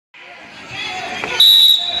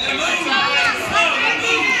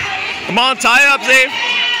Come on, tie up, Zave.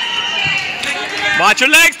 Watch your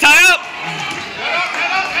legs, tie up.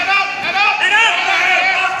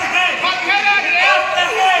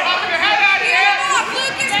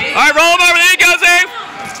 All right, roll him over. There you go, Zave.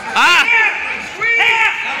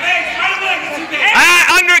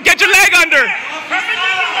 Under. Get your leg under.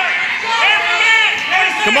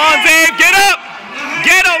 Come on, Zave. Get up.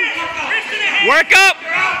 Get him. Work up.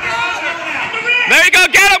 There you go.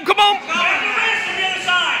 Get him. Come on.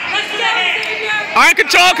 All right,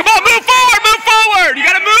 control. Come on. Move forward. Move forward. You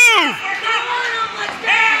got to move.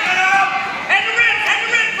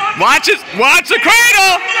 Watch it. Watch the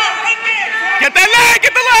cradle. Get that leg.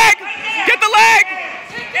 Get the leg. Get the leg.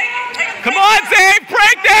 Come on, Zave.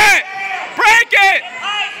 Break that. Break it.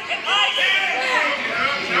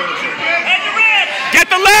 Get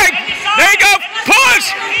the leg. There you go.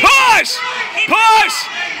 Push. Push. Push.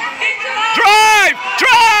 Drive.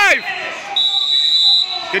 Drive.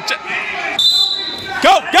 Good job.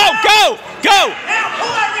 Go. Go. Go. Go.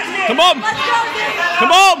 Come on.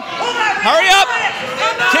 Come on. Hurry up.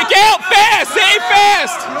 Kick out fast. Save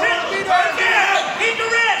fast.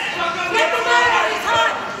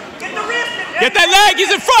 Get that leg.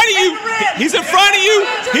 He's in front of you. He's in front of you.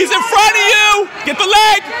 He's in front of you. Get the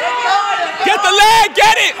leg. Get the leg.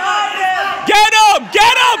 Get it. Get him.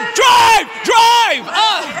 Get him. Drive. Drive.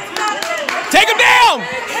 Take him down.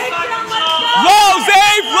 Low,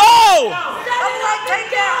 Zave. Low.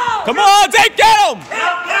 Come on, Zave. Get him.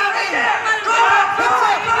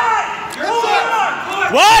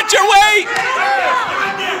 Watch your weight.